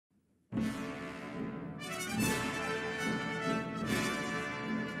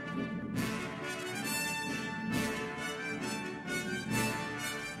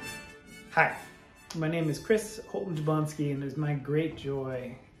My name is Chris Holton Jablonski, and it is my great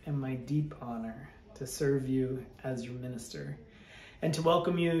joy and my deep honor to serve you as your minister and to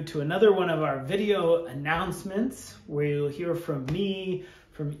welcome you to another one of our video announcements where you'll hear from me,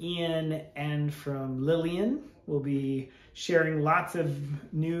 from Ian, and from Lillian. We'll be sharing lots of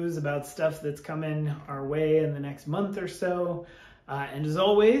news about stuff that's coming our way in the next month or so. And as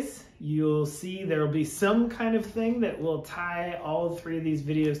always, you'll see there will be some kind of thing that will tie all three of these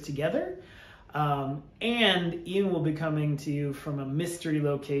videos together. And Ian will be coming to you from a mystery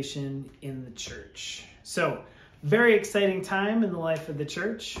location in the church. So, very exciting time in the life of the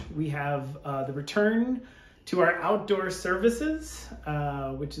church. We have the return to our outdoor services,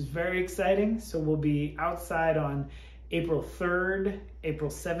 which is very exciting. So we'll be outside on April 3rd, April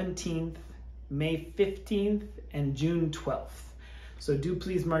 17th, May 15th, and June 12th. So do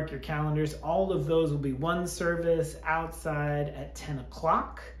please mark your calendars. All of those will be one service outside at 10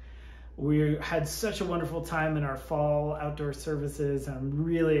 o'clock. We had such a wonderful time in our fall outdoor services. I'm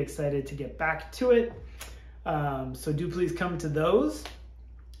really excited to get back to it. So do please come to those.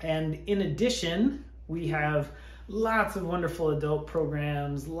 And in addition, we have lots of wonderful adult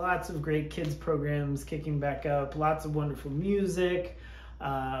programs, lots of great kids programs kicking back up, lots of wonderful music.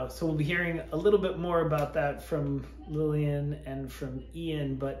 So we'll be hearing a little bit more about that from Lillian and from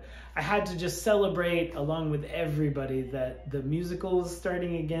Ian, but I had to just celebrate along with everybody that the musical is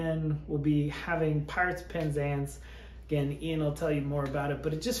starting again. We'll be having Pirates of Penzance. Again, Ian will tell you more about it,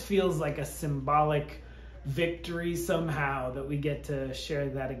 but it just feels like a symbolic victory somehow that we get to share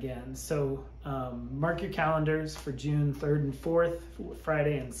that again. So mark your calendars for June 3rd and 4th,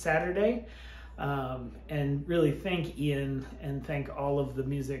 Friday and Saturday. And really thank Ian and thank all of the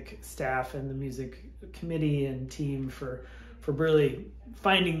music staff and the music committee and team for really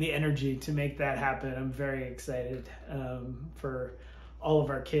finding the energy to make that happen. I'm very excited for all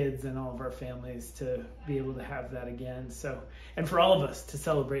of our kids and all of our families to be able to have that again. So, and for all of us to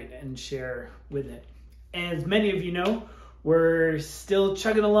celebrate and share with it. As many of you know, we're still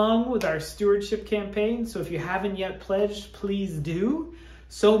chugging along with our stewardship campaign. So if you haven't yet pledged, please do.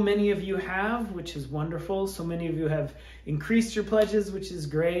 So many of you have, which is wonderful. So many of you have increased your pledges, which is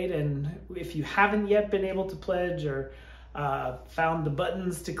great. And if you haven't yet been able to pledge or found the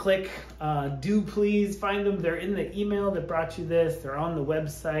buttons to click, do please find them. They're in the email that brought you this. They're on the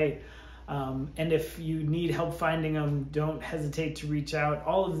website. And if you need help finding them, don't hesitate to reach out.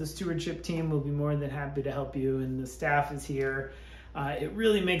 All of the stewardship team will be more than happy to help you, and the staff is here. It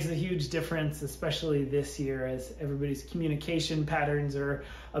really makes a huge difference, especially this year as everybody's communication patterns are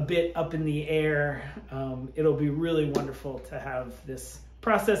a bit up in the air. It'll be really wonderful to have this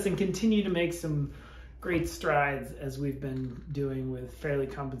process and continue to make some great strides as we've been doing with fairly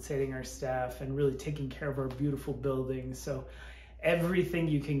compensating our staff and really taking care of our beautiful buildings. So everything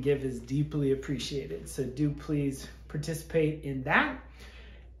you can give is deeply appreciated. So do please participate in that.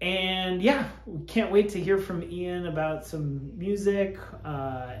 And yeah, we can't wait to hear from Ian about some music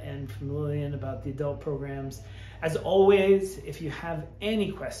and from Lillian about the adult programs. As always, if you have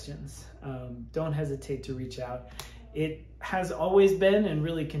any questions, don't hesitate to reach out. It has always been and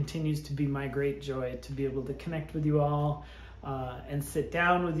really continues to be my great joy to be able to connect with you all and sit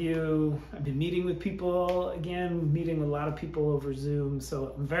down with you. I've been meeting with people again, meeting with a lot of people over Zoom,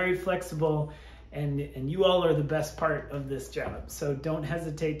 so I'm very flexible. And you all are the best part of this job. So don't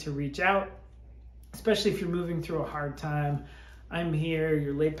hesitate to reach out, especially if you're moving through a hard time. I'm here,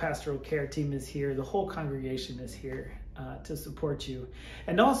 your lay pastoral care team is here, the whole congregation is here to support you.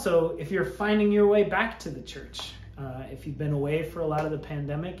 And also, if you're finding your way back to the church, if you've been away for a lot of the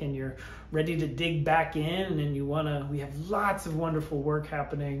pandemic and you're ready to dig back in and you we have lots of wonderful work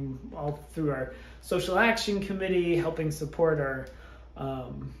happening all through our social action committee, helping support our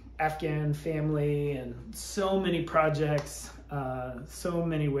Afghan family, and so many projects, so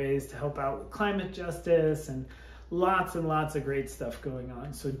many ways to help out with climate justice, and lots of great stuff going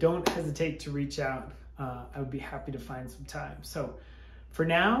on. So don't hesitate to reach out. I would be happy to find some time. So for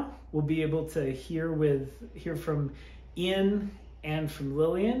now, we'll be able to hear from Ian and from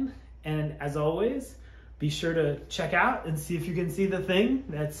Lillian. And as always, be sure to check out and see if you can see the thing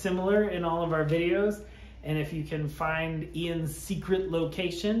that's similar in all of our videos. And if you can find Ian's secret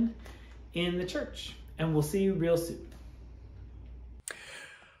location in the church. And we'll see you real soon.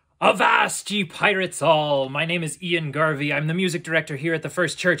 Avast, ye pirates all! My name is Ian Garvey. I'm the music director here at the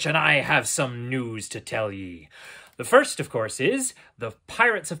First Church, and I have some news to tell ye. The first, of course, is The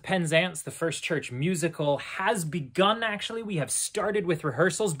Pirates of Penzance, the First Church musical, has begun, actually. We have started with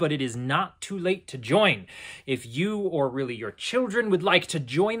rehearsals, but it is not too late to join. If you, or really your children, would like to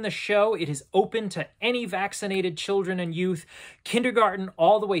join the show, it is open to any vaccinated children and youth, kindergarten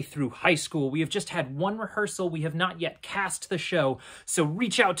all the way through high school. We have just had one rehearsal. We have not yet cast the show, so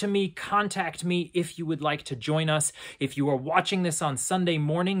reach out to me, contact me if you would like to join us. If you are watching this on Sunday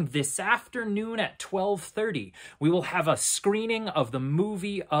morning, this afternoon at 12:30, we will have a screening of the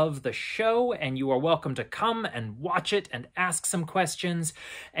movie of the show, and you are welcome to come and watch it and ask some questions,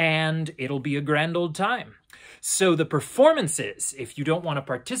 and it'll be a grand old time. So the performances, if you don't want to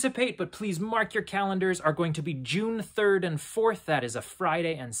participate, but please mark your calendars, are going to be June 3rd and 4th. That is a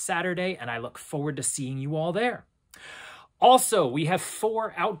Friday and Saturday, and I look forward to seeing you all there. Also, we have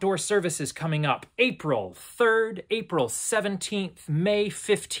 4 outdoor services coming up: April 3rd, April 17th, May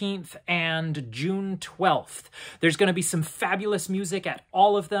 15th, and June 12th. There's going to be some fabulous music at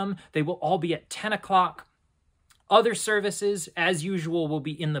all of them. They will all be at 10 o'clock. Other services, as usual, will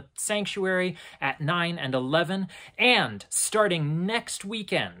be in the sanctuary at 9 and 11. And starting next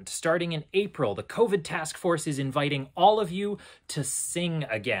weekend, starting in April, the COVID Task Force is inviting all of you to sing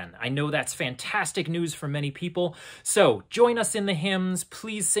again. I know that's fantastic news for many people. So join us in the hymns,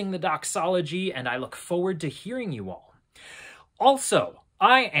 please sing the doxology, and I look forward to hearing you all. Also,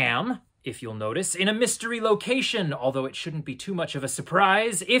 I am, if you'll notice, in a mystery location, although it shouldn't be too much of a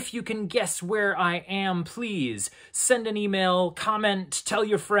surprise. If you can guess where I am, please send an email, comment, tell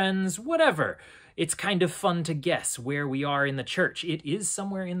your friends, whatever. It's kind of fun to guess where we are in the church. It is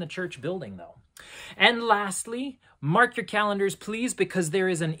somewhere in the church building, though. And lastly, mark your calendars, please, because there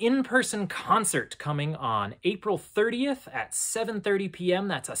is an in-person concert coming on April 30th at 7:30 p.m.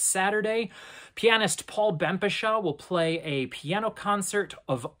 That's a Saturday. Pianist Paul Bempashaw will play a piano concert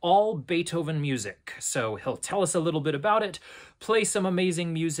of all Beethoven music. So he'll tell us a little bit about it, play some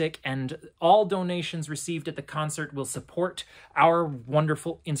amazing music, and all donations received at the concert will support our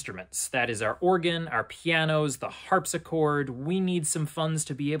wonderful instruments. That is our organ, our pianos, the harpsichord. We need some funds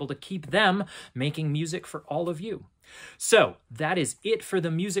to be able to keep them making music for all of you. So that is it for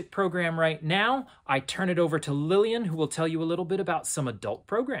the music program right now. I turn it over to Lillian, who will tell you a little bit about some adult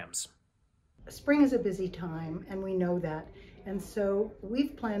programs. Spring is a busy time, and we know that. And so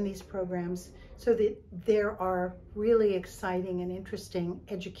we've planned these programs so that there are really exciting and interesting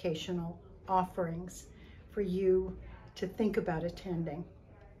educational offerings for you to think about attending.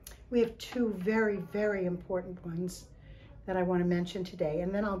 We have 2 very, very important ones that I want to mention today,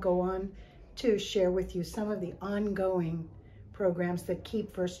 and then I'll go on to share with you some of the ongoing programs that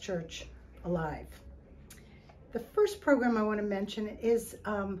keep First Church alive. The first program I want to mention is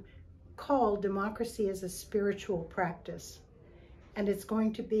called Democracy as a Spiritual Practice, and it's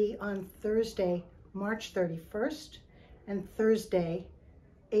going to be on Thursday, March 31st, and Thursday,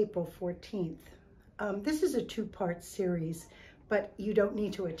 April 14th. This is a 2-part series, but you don't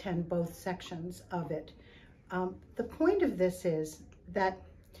need to attend both sections of it. The point of this is that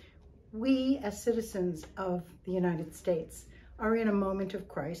we, as citizens of the United States, are in a moment of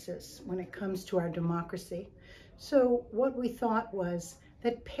crisis when it comes to our democracy. So what we thought was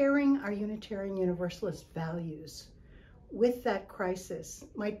that pairing our Unitarian Universalist values with that crisis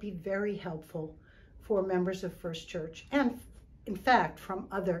might be very helpful for members of First Church, and in fact from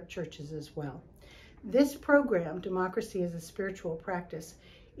other churches as well. This program, Democracy as a Spiritual Practice,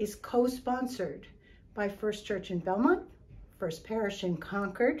 is co-sponsored by First Church in Belmont, First Parish in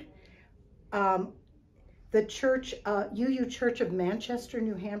Concord, the Church, UU Church of Manchester,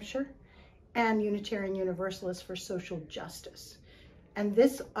 New Hampshire, and Unitarian Universalists for Social Justice. And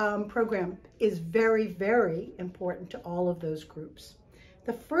this program is very, very important to all of those groups.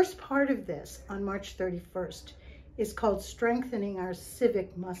 The first part of this, on March 31st, is called Strengthening Our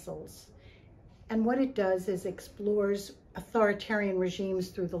Civic Muscles. And what it does is explores authoritarian regimes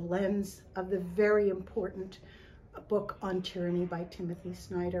through the lens of the very important book on tyranny by Timothy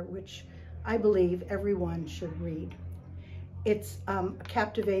Snyder, which I believe everyone should read. It's a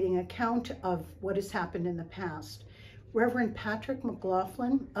captivating account of what has happened in the past. Reverend Patrick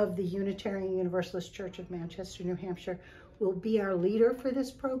McLaughlin of the Unitarian Universalist Church of Manchester, New Hampshire, will be our leader for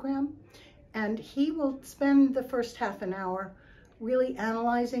this program, and he will spend the first half an hour really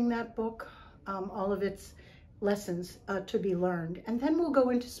analyzing that book, all of its lessons to be learned. And then we'll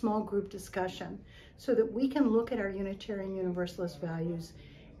go into small group discussion so that we can look at our Unitarian Universalist values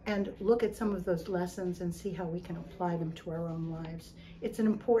and look at some of those lessons and see how we can apply them to our own lives. It's an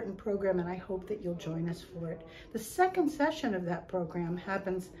important program, and I hope that you'll join us for it. The second session of that program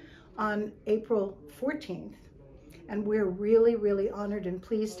happens on April 14th, and we're really, really honored and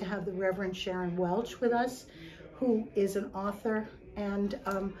pleased to have the Reverend Sharon Welch with us, who is an author and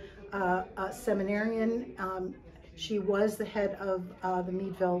a seminarian. She was the head of the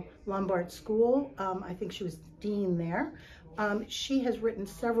Meadville Lombard School. I think she was dean there. She has written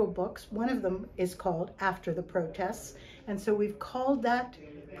several books. One of them is called After the Protests. And so we've called that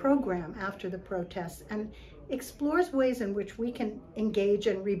program After the Protests, and explores ways in which we can engage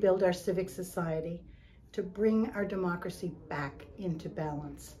and rebuild our civic society to bring our democracy back into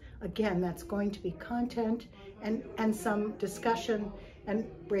balance. Again, that's going to be content and some discussion and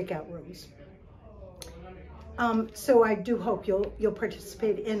breakout rooms. So I do hope you'll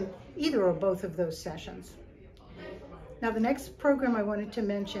participate in either or both of those sessions. Now, the next program I wanted to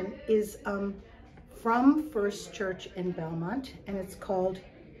mention is from First Church in Belmont, and it's called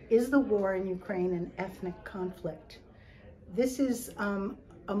Is the War in Ukraine an Ethnic Conflict? This is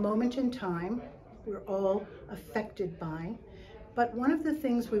a moment in time we're all affected by, but one of the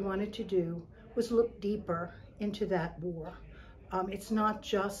things we wanted to do was look deeper into that war. It's not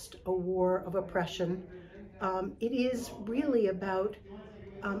just a war of oppression. It is really about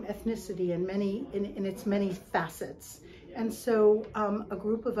ethnicity in its many facets. And so a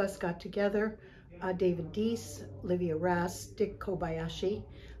group of us got together, David Deese, Livia Rass, Dick Kobayashi,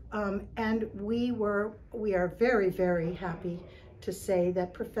 and we are very, very happy to say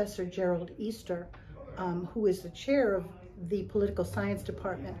that Professor Gerald Easter, who is the chair of the Political Science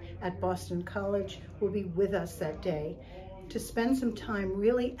Department at Boston College, will be with us that day to spend some time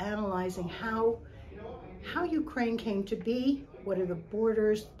really analyzing how Ukraine came to be, what are the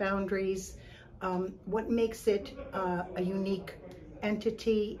borders, boundaries, what makes it a unique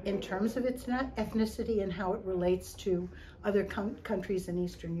entity in terms of its ethnicity and how it relates to other countries in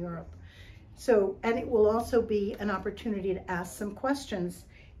Eastern Europe. So, and it will also be an opportunity to ask some questions.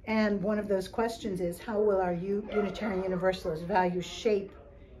 And one of those questions is, how will our Unitarian Universalist values shape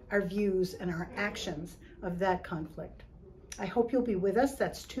our views and our actions of that conflict? I hope you'll be with us.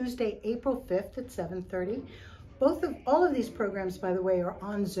 That's Tuesday, April 5th at 7:30. All of these programs, by the way, are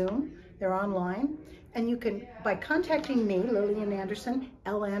on Zoom. They're online. And you can, by contacting me, Lillian Anderson,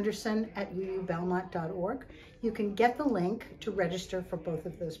 landerson@uubelmont.org, you can get the link to register for both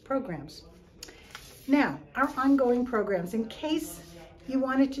of those programs. Now, our ongoing programs, in case you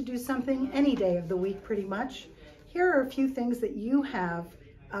wanted to do something any day of the week pretty much, here are a few things that you have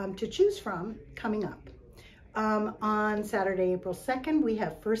to choose from coming up. On Saturday, April 2nd, we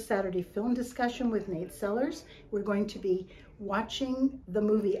have First Saturday Film Discussion with Nate Sellers. We're going to be watching the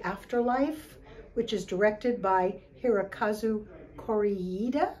movie Afterlife, which is directed by Hirokazu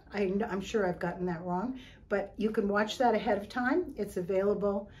Koreeda. I'm sure I've gotten that wrong, but you can watch that ahead of time. It's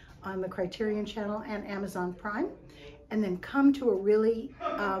available on the Criterion Channel and Amazon Prime. And then come to a really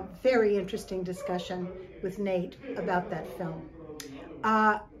very interesting discussion with Nate about that film.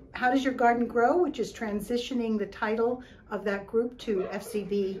 How Does Your Garden Grow, which is transitioning the title of that group to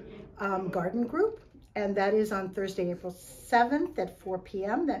FCB Garden Group. And that is on Thursday, April 7th at 4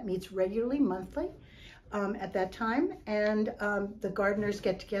 p.m. That meets regularly, monthly, at that time. And the gardeners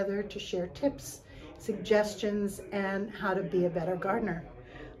get together to share tips, suggestions, and how to be a better gardener.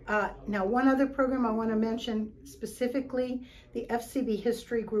 Now, one other program I want to mention specifically, the FCB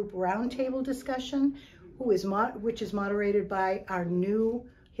History Group Roundtable Discussion, which is moderated by our new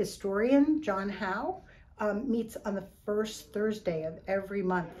historian, John Howe, meets on the first Thursday of every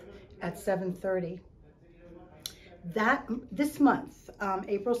month at 7:30. This month,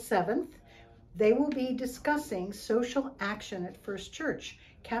 April 7th, they will be discussing social action at First Church,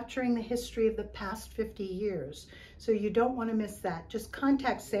 capturing the history of the past 50 years. So you don't want to miss that. Just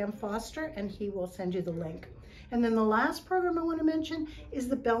contact Sam Foster and he will send you the link. And then the last program I want to mention is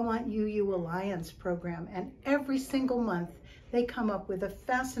the Belmont UU Alliance program. And every single month they come up with a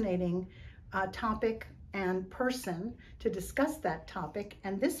fascinating topic and person to discuss that topic.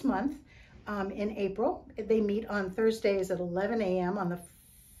 And this month, in April, they meet on Thursdays at 11 a.m. on the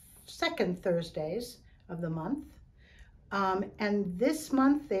second Thursdays of the month. And this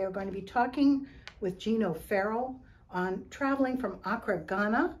month they are going to be talking with Gino Farrell on traveling from Accra,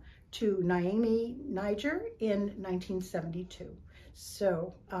 Ghana to Niamey, Niger in 1972.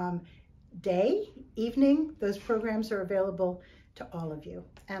 So day, evening, those programs are available to all of you.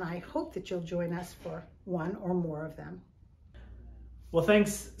 And I hope that you'll join us for one or more of them. Well,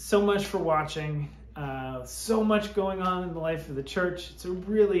 thanks so much for watching. So much going on in the life of the church. It's a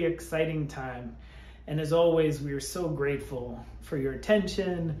really exciting time. And as always, we are so grateful for your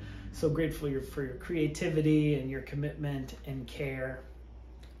attention, so grateful for your creativity and your commitment and care.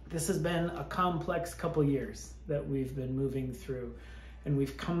 This has been a complex couple years that we've been moving through, and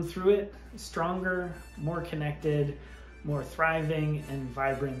we've come through it stronger, more connected, more thriving and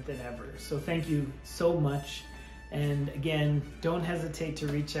vibrant than ever. So thank you so much. And again, don't hesitate to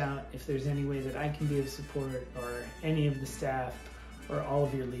reach out if there's any way that I can be of support, or any of the staff, or all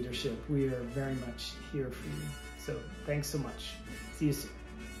of your leadership. We are very much here for you. So thanks so much. See you soon.